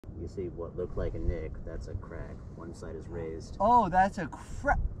You see what looked like a nick, that's a crack. One side is raised. Oh, that's a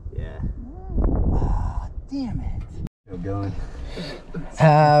crack. Yeah. Oh, damn it. Still going.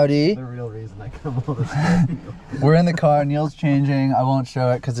 Howdy. The real reason I come all this way. We're in the car. Neil's changing. I won't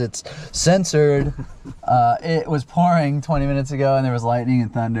show it because it's censored. It was pouring 20 minutes ago, and there was lightning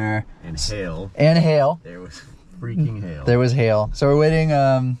and thunder. And hail. And hail. There was freaking hail. There was hail. So we're waiting.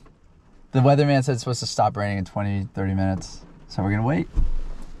 The weatherman said it's supposed to stop raining in 20-30 minutes. So we're going to wait.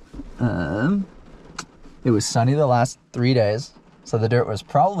 It was sunny the last 3 days. So the dirt was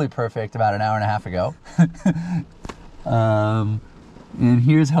probably perfect about an hour and a half ago. And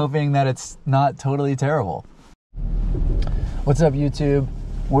here's hoping that it's not totally terrible. What's up, YouTube?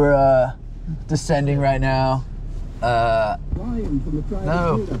 We're descending right now.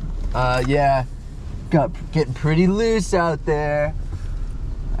 Yeah, getting pretty loose out there.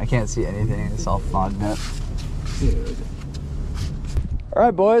 I can't see anything. It's all fogged up. Dude. All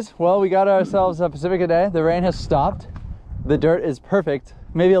right, boys. Well, we got ourselves a Pacifica day. The rain has stopped. The dirt is perfect.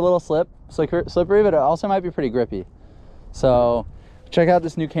 Maybe a little slippery, but it also might be pretty grippy. So check out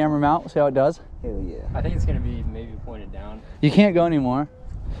this new camera mount. See how it does. Hell yeah. I think it's gonna be maybe pointed down. You can't go anymore.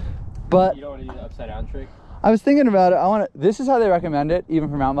 But you don't want to do the upside down trick. I was thinking about it. This is how they recommend it, even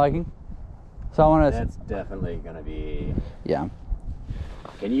for mountain biking. So I want to. That's definitely gonna be. Yeah.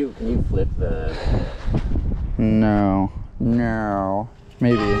 Can you flip the? No.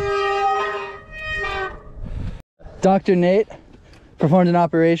 Maybe. Dr. Nate performed an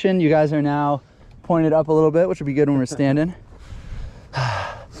operation. You guys are now pointed up a little bit, which would be good when we're standing.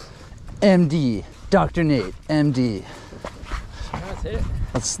 MD, Dr. Nate, MD. That's it.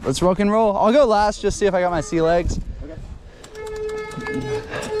 Let's rock and roll. I'll go last, just see if I got my sea legs. Okay.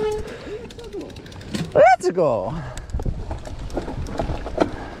 Let's go.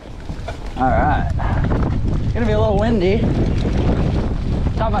 All right. Gonna be a little windy.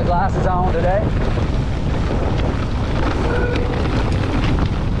 Got my glasses on today.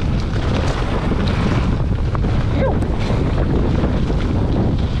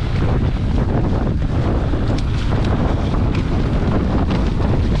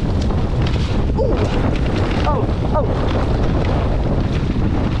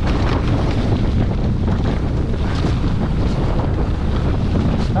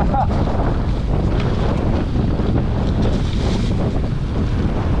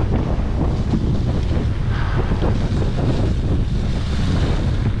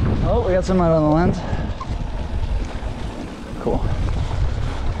 Oh, we got some mud on the lens. Cool.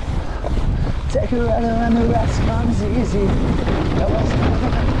 Take a ride around the rest comes easy.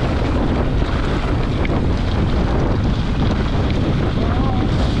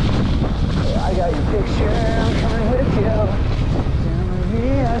 I got your picture, I'm coming with you.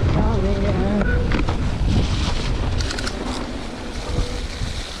 Maria coming in.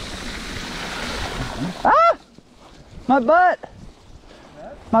 Ah! My butt!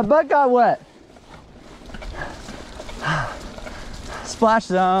 My butt got wet. Splash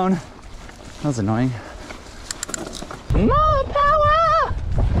zone. That was annoying. More power!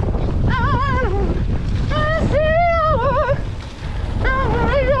 I see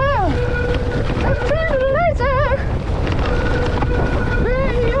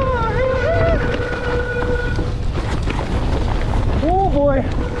oh boy.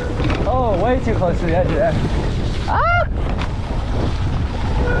 Oh, way too close to the edge there. Ah!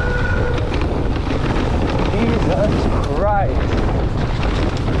 Jesus Christ.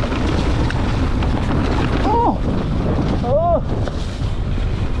 Oh!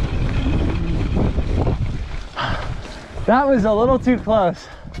 That was a little too close.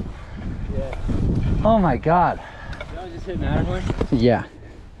 Yeah. Oh my God. You know, just hit Matterhorn. Yeah,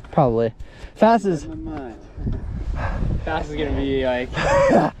 probably. Fast is. Fast is gonna be like.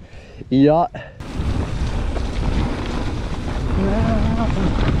 Yeah.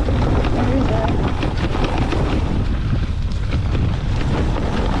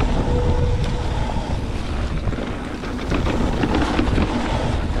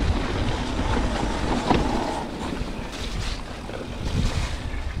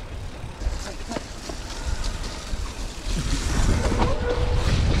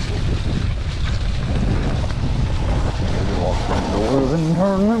 And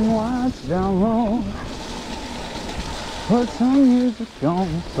turn them lights down low. Put some music on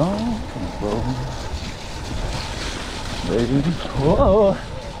the song control. Baby, whoa.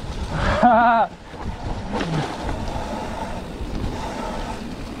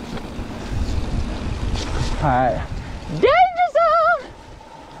 Alright. Danger zone!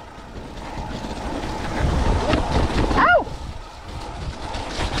 Ow!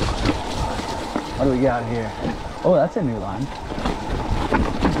 What do we got here? Oh, that's a new line.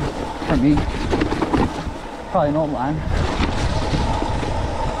 for me. Probably an old line.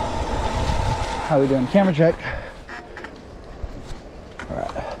 How we doing? Camera check. All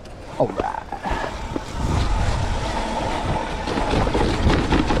right. All right.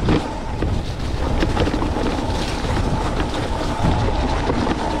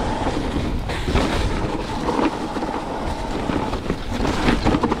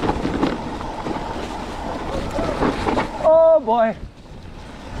 Oh boy.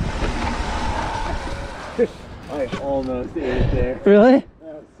 I almost ate it there. Really?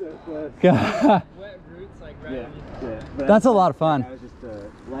 That was so close. God. Wet roots like right Yeah, underneath. yeah. But That's a lot of fun. I was just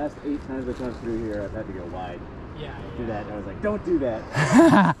last 8 times I come through here, I've had to go wide. Yeah. Do that. And I was like, don't do that.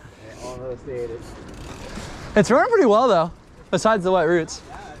 I almost ate it. It's running pretty well though, besides the wet roots.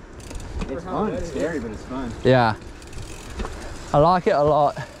 It's fun. It's scary, but it's fun. Yeah. I like it a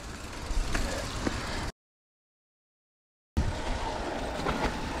lot.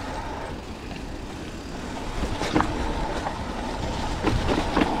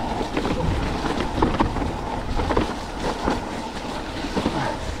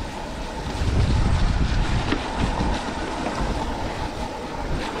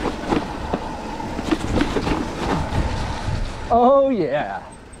 Oh yeah.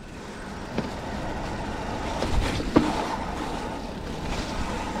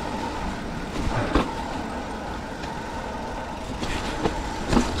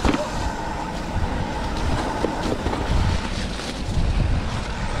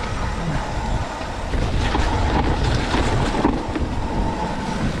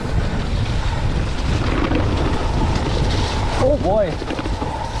 Oh boy.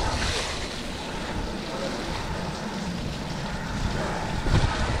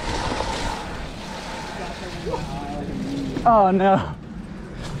 Oh no.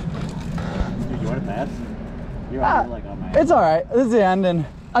 Dude, you want to pass? You're Ah, like on my. It's all right. This is the end, and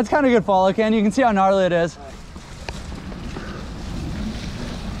that's kind of good follow, Ken. You can see how gnarly it is.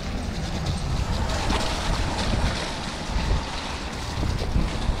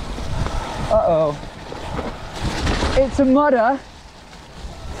 Uh-oh. It's a mudder.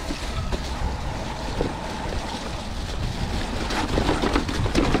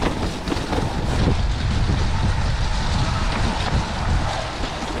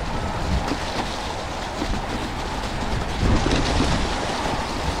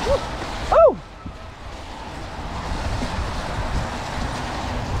 Oh!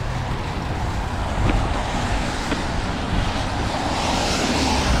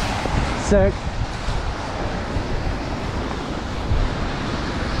 Sick.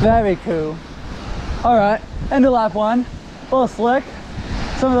 Very cool. All right, end of lap 1. A little slick.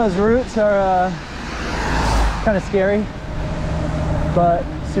 Some of those roots are kind of scary, but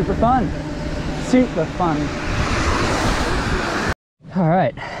super fun. Super fun. All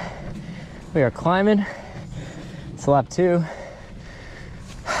right, we are climbing. It's lap 2.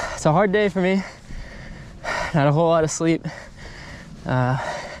 It's a hard day for me. Not a whole lot of sleep, but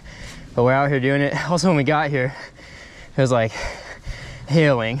we're out here doing it. Also, when we got here, it was like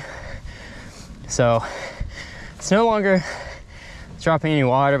hailing, so it's no longer dropping any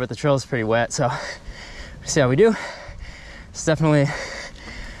water, but the trail is pretty wet, so we'll see how we do. It's definitely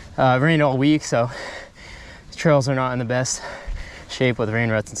rained all week, so the trails are not in the best shape with rain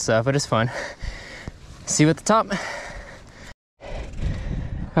ruts and stuff, but it's fun. See you at the top.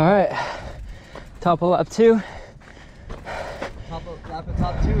 All right, top of lap 2. Lap of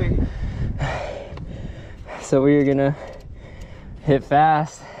top 2. So we're gonna hit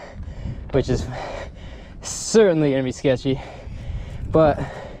fast, which is certainly gonna be sketchy, but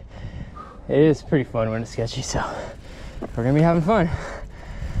it is pretty fun when it's sketchy, so we're gonna be having fun.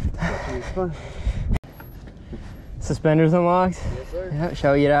 It's fun. Suspenders unlocked. Yes, sir. Yeah,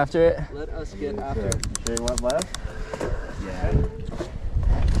 shall we get after it? Let us get after it. Sure you want left? Yeah.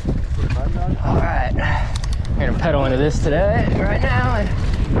 All right, we're gonna pedal into this today, right now.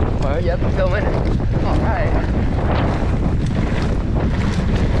 And, well, yep, I'm filming. All right.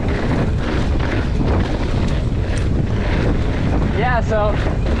 Yeah, so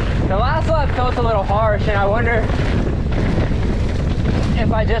the last lap felt a little harsh, and I wonder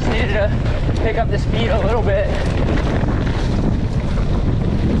if I just needed to pick up the speed a little bit.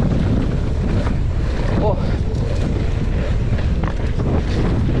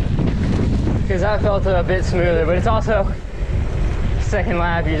 Because that felt a bit smoother, but it's also second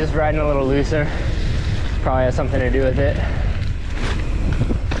lap, you're just riding a little looser. Probably has something to do with it.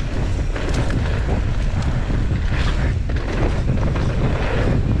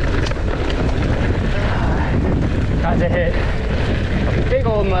 Got to hit a big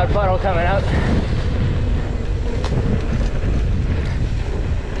old mud puddle coming up.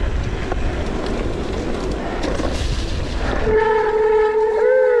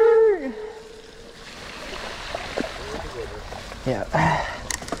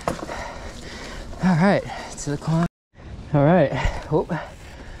 to the climb. All right. Oh.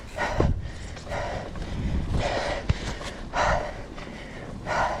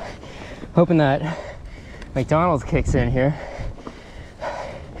 Hoping that McDonald's kicks in here.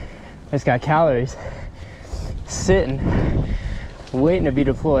 I just got calories sitting, waiting to be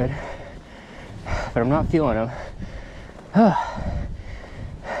deployed, but I'm not feeling them.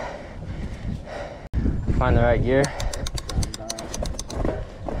 Find the right gear.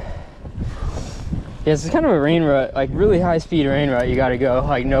 Yeah, this is kind of a rain rut, like really high speed rain rut. You gotta go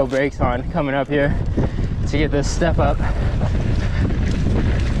like no brakes on coming up here to get this step up.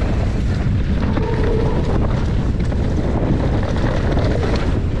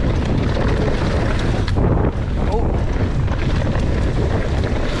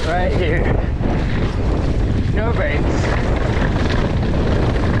 Right here, no brakes.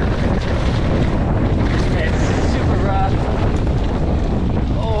 It's super rough.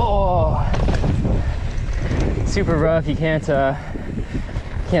 Oh, super rough. You can't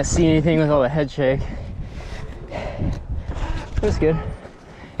see anything with all the head shake. That's good.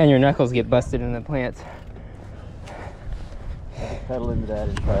 And your knuckles get busted in the plants. Pedal into that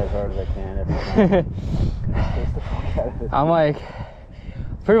and try as hard as I can every time. Chase the fuck out of it. I'm like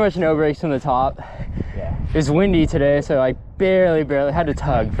pretty much no brakes from the top. Yeah. It's windy today, so I barely had to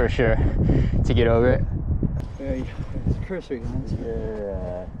tug for sure to get over it. It's cursory guns.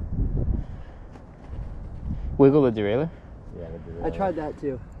 Wiggle the derailleur? Yeah, I tried that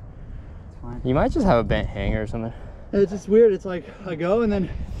too. It's fine. You might just have a bent hanger or something. It's just weird. It's like I go and then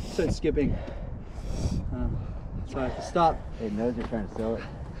start skipping. So I have to stop. It knows you're trying to sell it.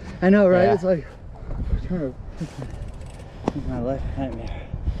 I know, right? Yeah. It's like it's kind of my life nightmare.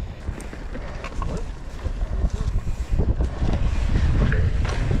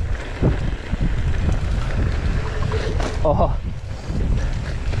 Oh.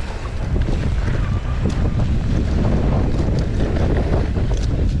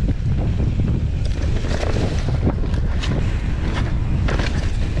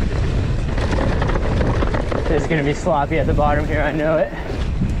 It's gonna be sloppy at the bottom here, I know it.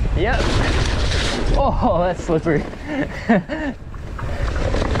 Yep. Oh, that's slippery.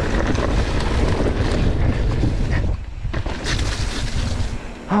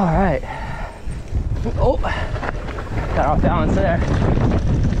 All right. Oh, got off balance there.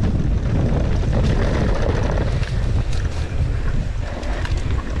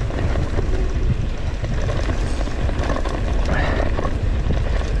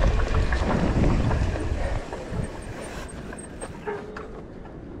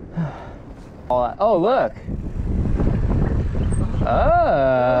 Oh, look.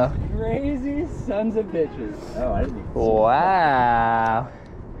 Oh. Crazy sons of bitches. Oh, I didn't even see Wow.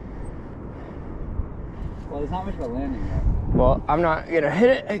 Well, there's not much of a landing there. Well, I'm not gonna hit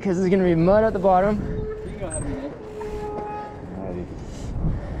it because there's gonna be mud at the bottom. You can go ahead and hit. Alrighty.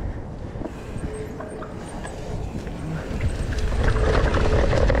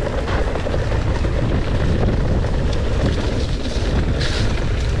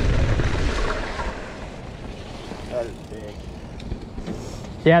 That is big.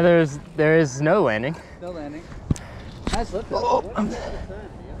 Yeah, there is no landing. No landing. Nice lift. Oh.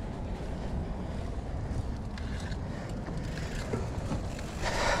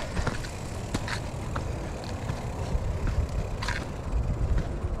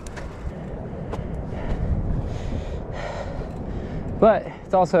 But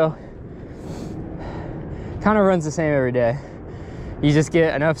it's also kind of runs the same every day. You just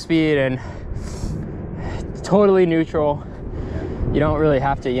get enough speed and totally neutral. You don't really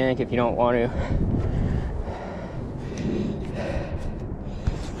have to yank if you don't want to.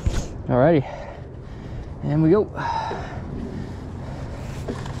 Alrighty, and we go.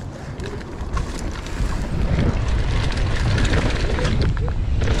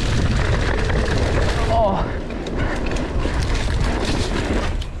 Oh.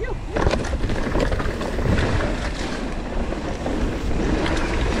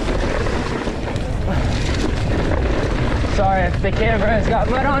 Sorry if the camera has got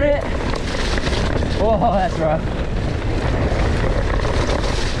mud on it. Oh, that's rough.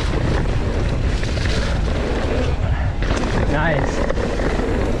 Nice.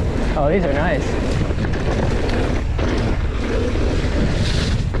 Oh, these are nice.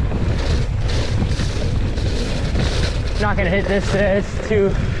 Not gonna hit this today. It's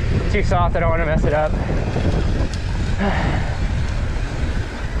too soft. I don't want to mess it up.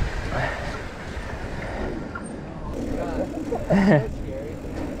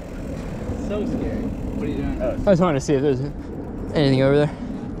 So scary. What are you doing? I just wanted to see if there's anything over there.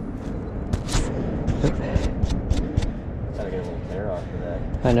 Gotta get a little tear off for that.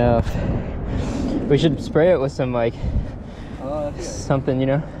 I know. We should spray it with some like Oh, that's good. something, you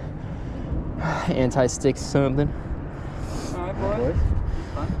know, anti-stick something. All right, boys.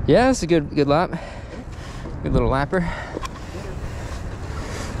 Yeah, it's a good lap. Good little lapper.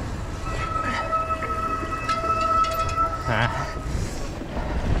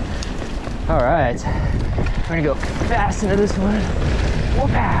 All right, we're gonna go fast into this one.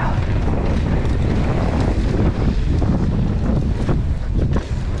 Wow.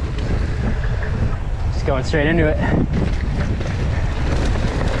 Just going straight into it.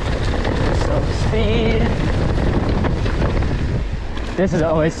 So speed. This is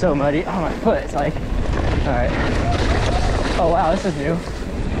always so muddy. Oh, my foot, it's like, all right. Oh wow, this is new.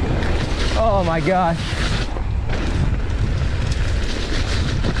 Oh my gosh.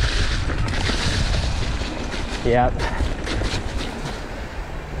 Yep.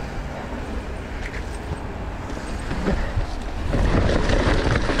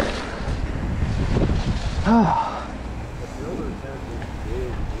 Oh.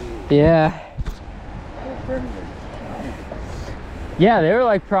 Yeah. Yeah, they were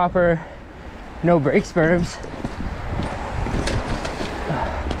like proper no brakes berms.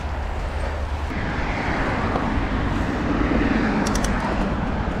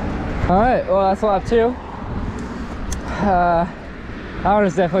 All right, well, that's lap 2. That one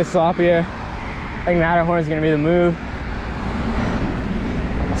is definitely sloppier. I think Matterhorn is gonna be the move.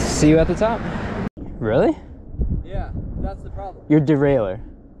 See you at the top. Really? Yeah, that's the problem. Your derailleur.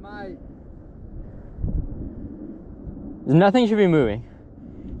 Nothing should be moving.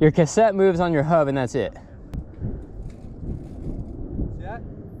 Your cassette moves on your hub and that's it. See that?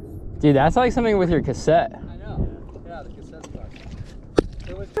 Dude, that's like something with your cassette. I know. Yeah, the cassette's stuck.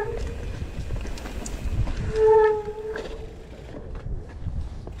 It was...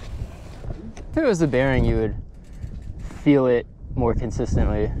 If it was the bearing, you would feel it more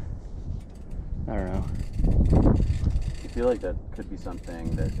consistently. I don't know. I feel like that could be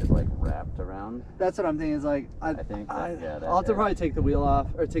something that is like wrapped around. That's what I'm thinking. Is like I think that, yeah, I'll have to probably take the wheel off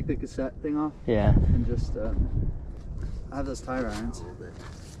or take the cassette thing off Yeah. and just have those tire irons.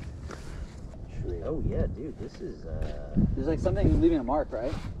 Oh yeah, dude, this is There's like something leaving a mark,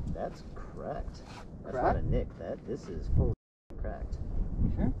 right? that's cracked. That's Cracked? not a nick. This is full cracked.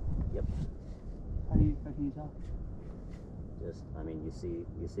 You sure? Yep. How can you tell? Just, I mean, you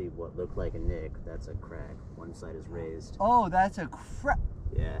see what looked like a nick. That's a crack. One side is raised. Oh, that's a crap.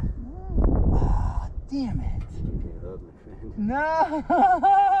 Yeah. Oh, damn it. Give me a hug, my friend.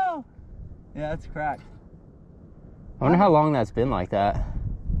 No. Yeah, it's cracked. I wonder how long that's been like that.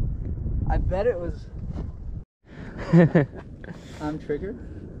 I bet it was. I'm triggered.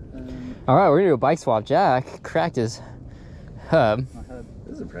 All right, we're gonna do a bike swap. Jack cracked his hub. My head.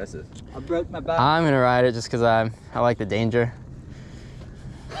 This is impressive. I broke my back. I'm gonna ride it just because I like the danger.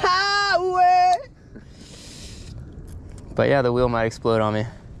 But yeah, the wheel might explode on me.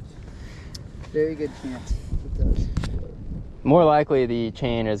 Very good chance it does. More likely, the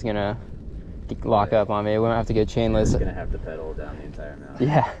chain is gonna lock up on me. We won't have to get You're chainless. just gonna have to pedal down the entire mountain.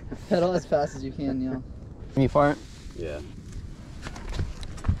 Yeah. Pedal as fast as you can, Neil. Can you fart? Yeah.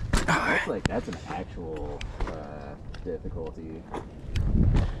 That's like, that's an actual difficulty.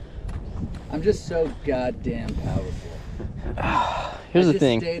 I'm just so goddamn powerful. Here's I the just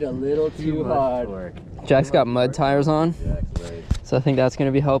thing. stayed a little too much hard. torque. Jack's got mud tires on, Jack's right. so I think that's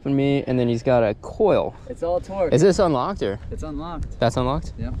gonna be helping me. And then he's got a coil. It's all torque. Is this unlocked or? It's unlocked. That's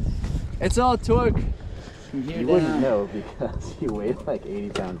unlocked? Yep. It's all torque. From here You down. wouldn't know because you weigh like 80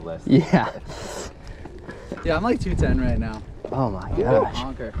 pounds less. Yeah. Yeah, I'm like 210 right now. Oh my I'm a gosh.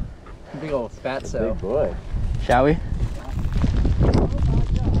 honker. Big old fat so. Big boy. Shall we?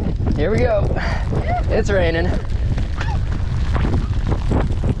 Here we go. It's raining.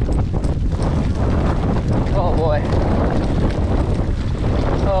 Oh boy.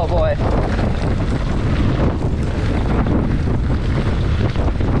 Oh boy.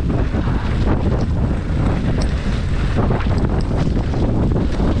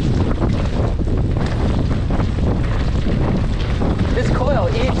 This coil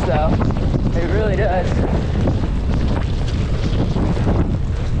eats though. It really does.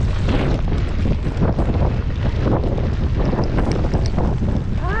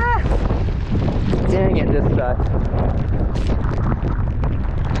 Dang it, this sucks.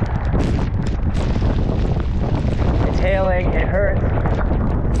 It's hailing, it hurts.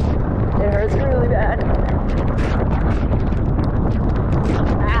 It hurts really bad.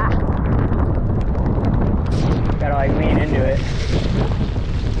 Ah. Gotta like lean into it.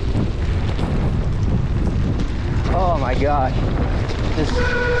 Oh my gosh. Just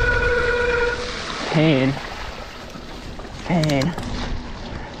pain. Pain.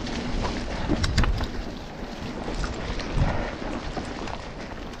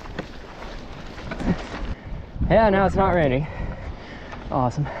 Yeah, now it's not raining.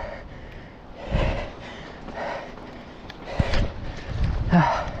 Awesome.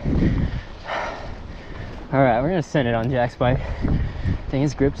 All right, we're gonna send it on Jack's bike. I think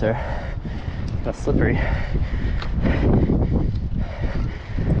his grips are slippery.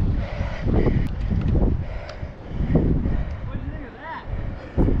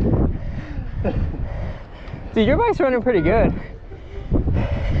 Dude, your bike's running pretty good.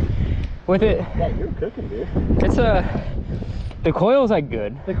 With it, Yeah, you're cooking, dude. it's the coil's like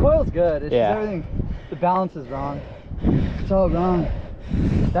good. The coil's good. It's Yeah. just everything. The balance is wrong. It's all wrong.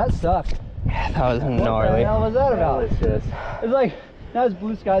 That sucked. That was What gnarly. the hell was that about? It's just, It's like now it's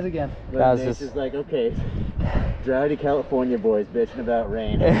blue skies again. That was it's just- just like, okay, droughty California boys bitching about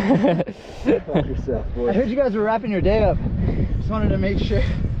rain. Fuck yourself, I boys. heard you guys were wrapping your day up. Just wanted to make sure.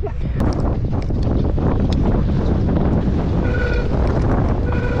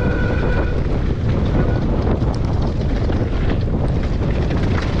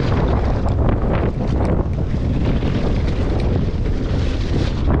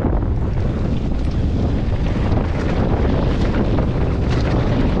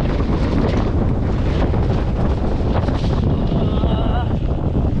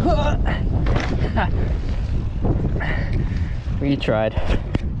 We tried. I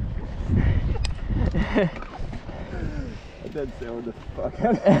did say what the fuck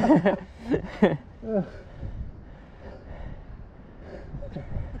out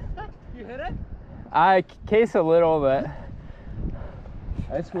You hit it? I case a little, but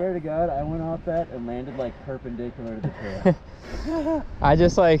I swear to God, I went off that and landed like perpendicular to the trail. I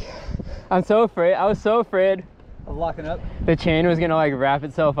just like, I'm so afraid. I was so afraid Of locking up. the chain was gonna like wrap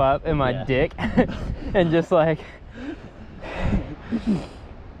itself up in my Yeah. dick and just like,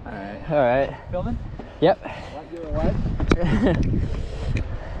 Alright. all right. Filming? Yep. Want you a wipe?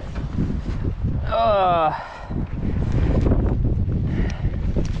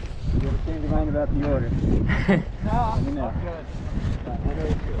 You ever change your mind about the order? No, I'm know. good.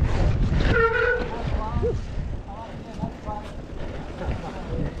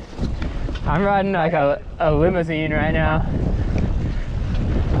 I'm riding like a limousine right now.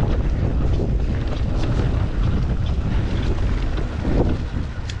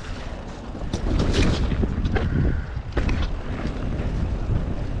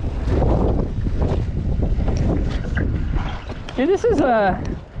 Dude, this is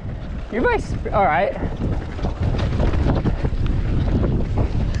your bike's all right.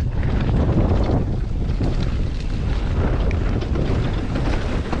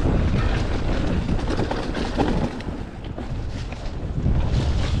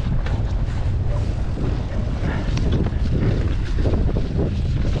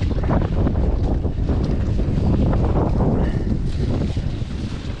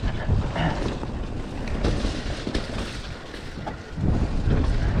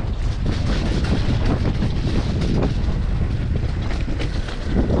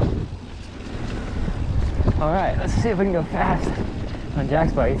 All right, let's see if we can go fast on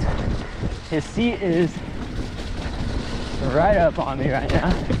Jack's bikes. His seat is right up on me right now,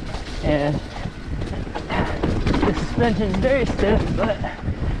 and the suspension's very stiff, but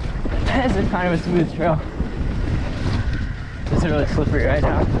this is kind of a smooth trail. It's really slippery right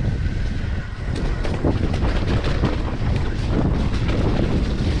now.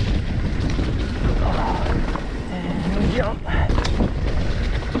 And we jump.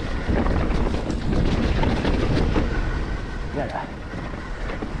 Gotta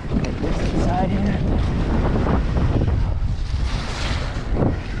get this inside here.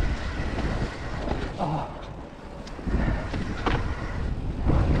 Oh.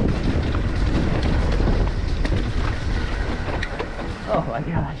 Oh my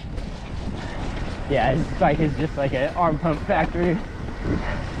gosh. Yeah, his bike is just like an arm pump factory.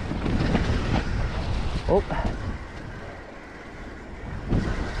 Oh.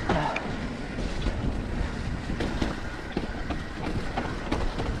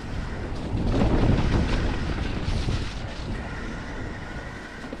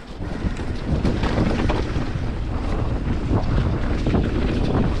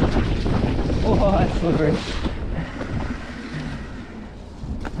 Oh, that's slippery.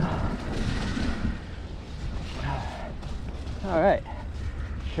 All right.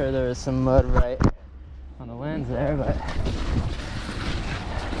 Sure, there was some mud right on the lens there, but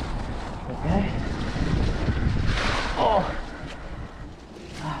okay. Oh.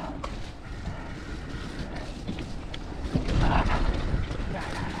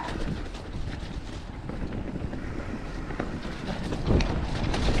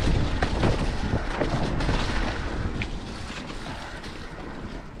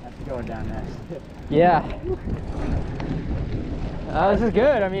 going down next. Yeah. This is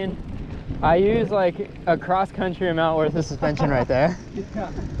good. I mean, I use like a cross-country amount worth of suspension right there.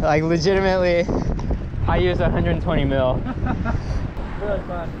 Yeah. Like legitimately, I use 120 mil. Really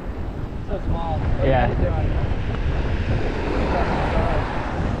fun. So small. Yeah.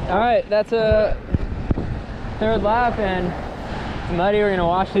 All right, that's a third lap, and it's muddy. We're gonna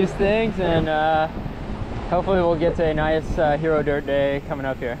wash these things, and hopefully we'll get to a nice Hero Dirt day coming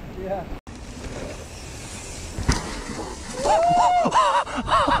up here. Yeah.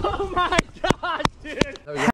 Oh my god, dude!